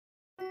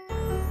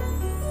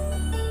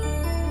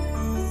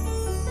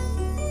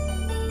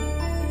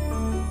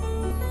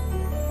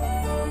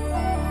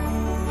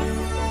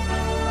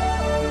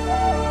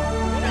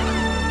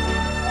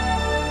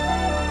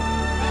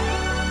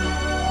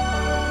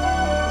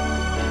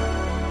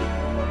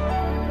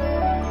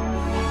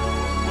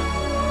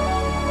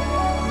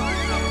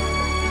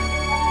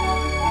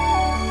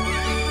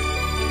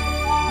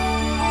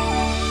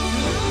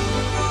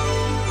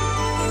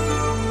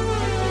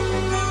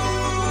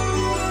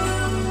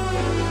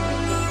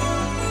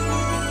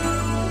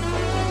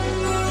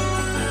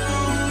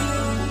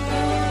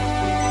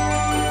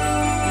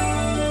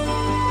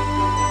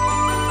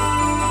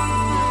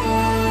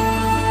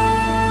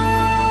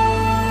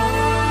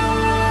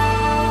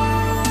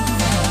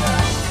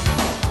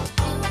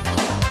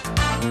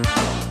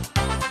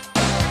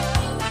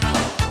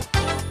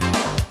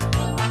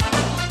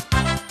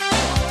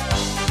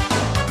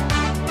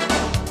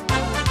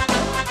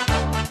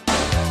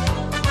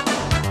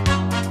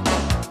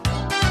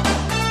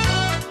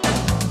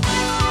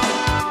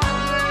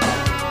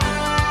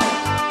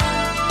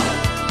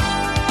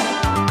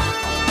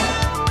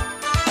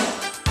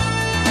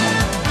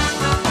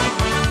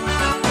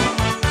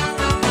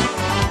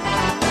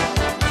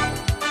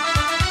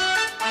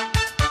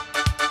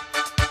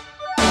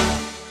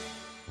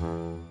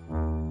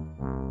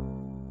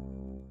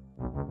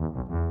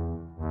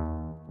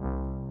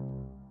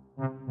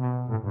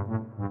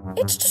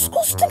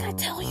disgusting, I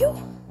tell you.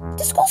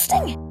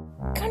 Disgusting.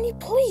 Can you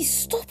please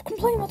stop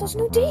complaining about those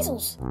new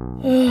diesels?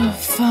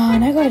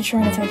 Fine, I gotta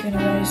try to take it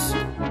anyways.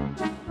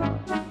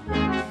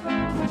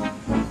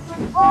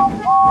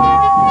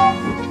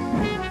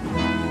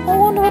 I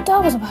wonder what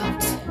that was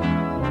about.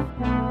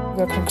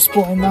 I can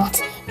explain that.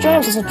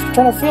 James says a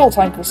ton of fuel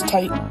tank was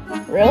tight.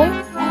 Really?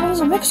 That was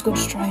a mixed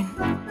goods train.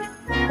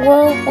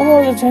 Well, a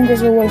lot of the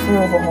tankers are away for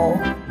overhaul.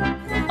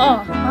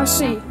 Ah, I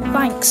see.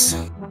 Thanks.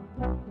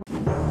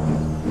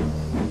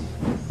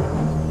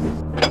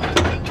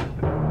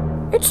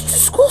 It's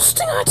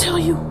disgusting, I tell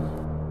you.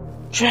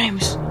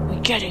 James, we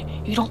get it.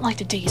 You don't like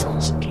the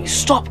diesels. Can you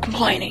stop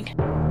complaining?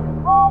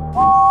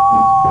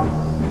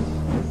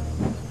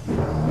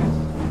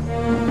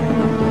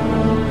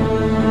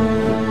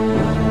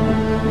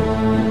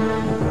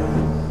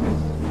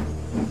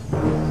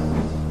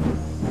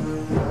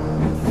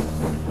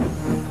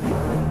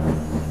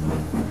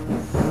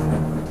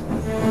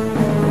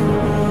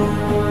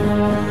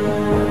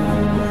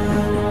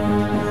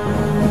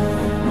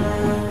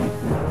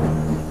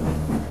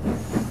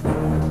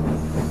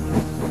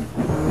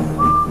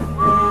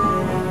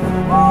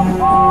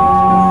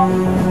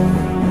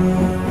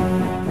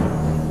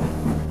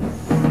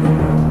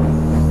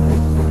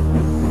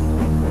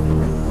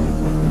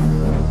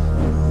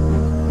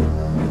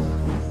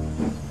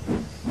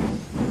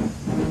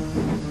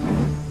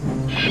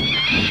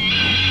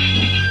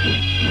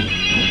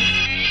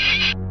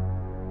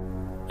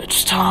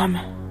 It's time.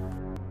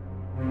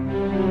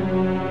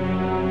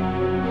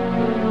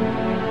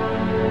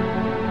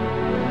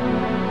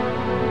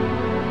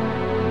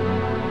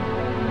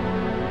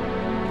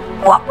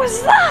 What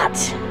was that?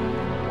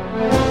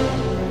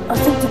 I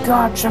think the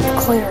guard jumped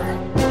clear.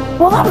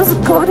 Well, that was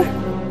good.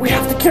 We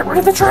have to get rid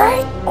of the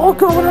train. I'll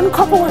go and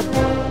uncouple it.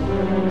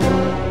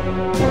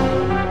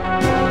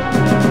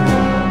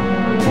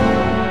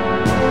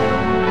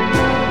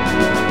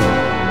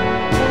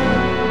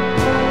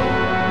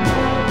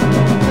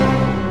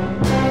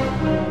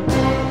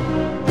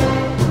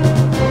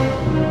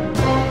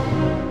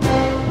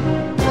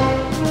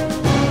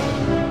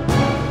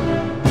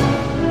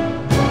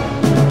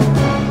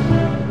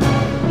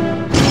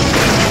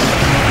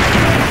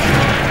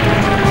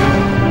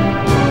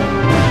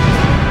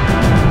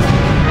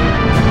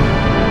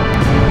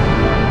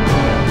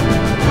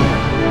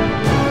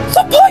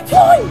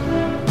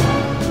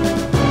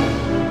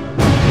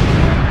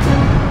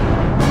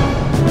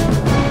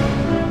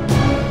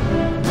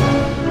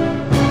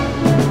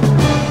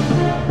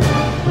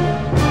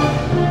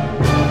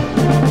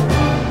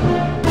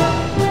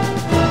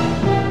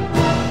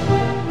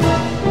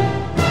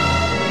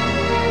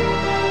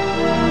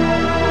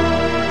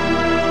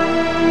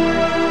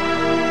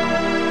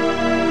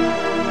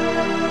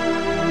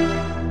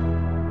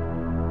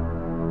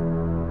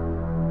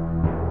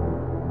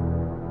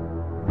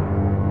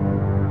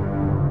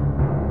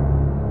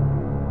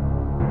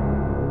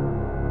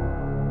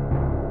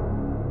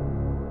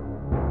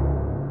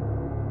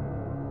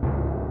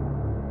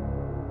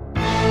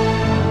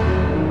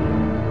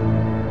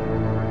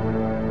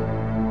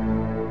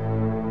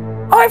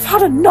 I've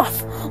had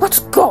enough! Let's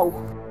go!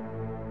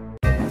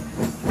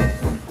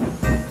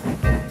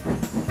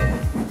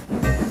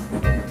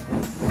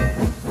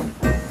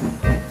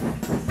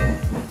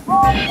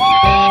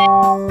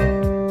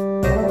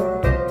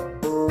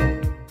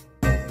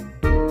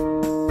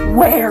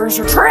 Where's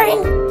your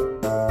train?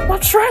 My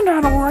train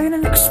ran away and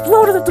it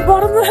exploded at the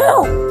bottom of the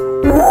hill!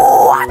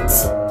 What?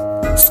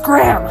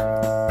 Scram!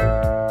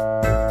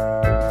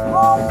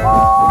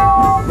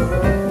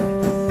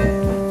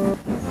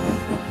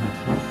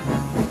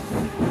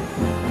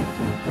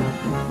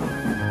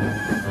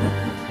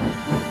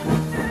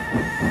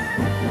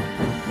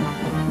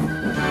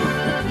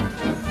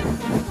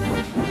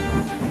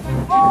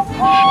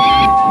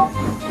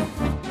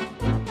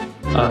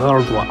 I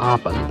heard what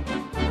happened.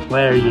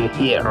 Why are you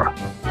here?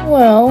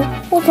 Well,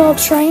 with all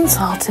trains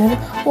halted,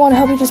 want to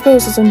help you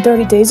dispose of some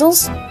dirty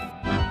diesels?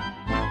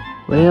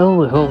 Well,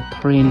 with all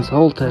trains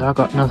halted, I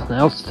got nothing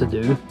else to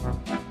do.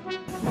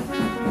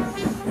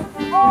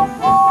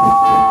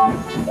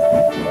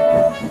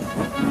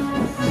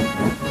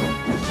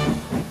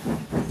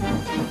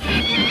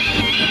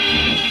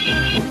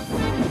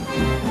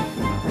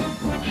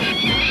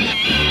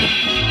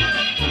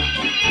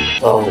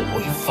 Oh,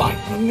 we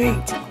finally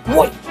meet.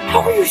 Wait,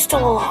 how are you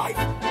still alive?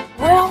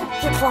 Well,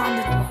 your plan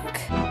didn't work.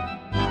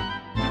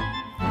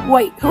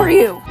 Wait, who are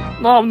you?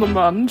 I'm the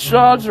man in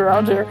charge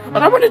around here, and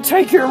I'm gonna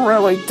take your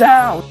railway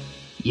down.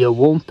 You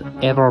won't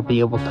ever be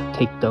able to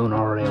take down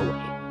our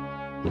railway.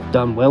 You've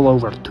done well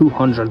over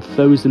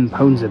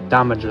 £200,000 of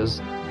damages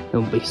and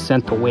will be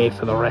sent away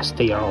for the rest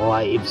of your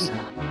lives.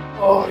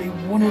 I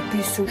wouldn't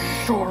be so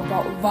sure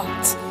about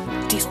that.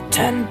 Diesel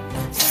 10,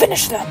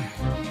 finish them.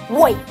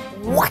 Wait,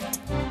 what?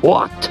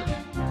 What?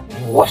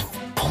 With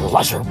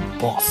pleasure,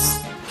 boss.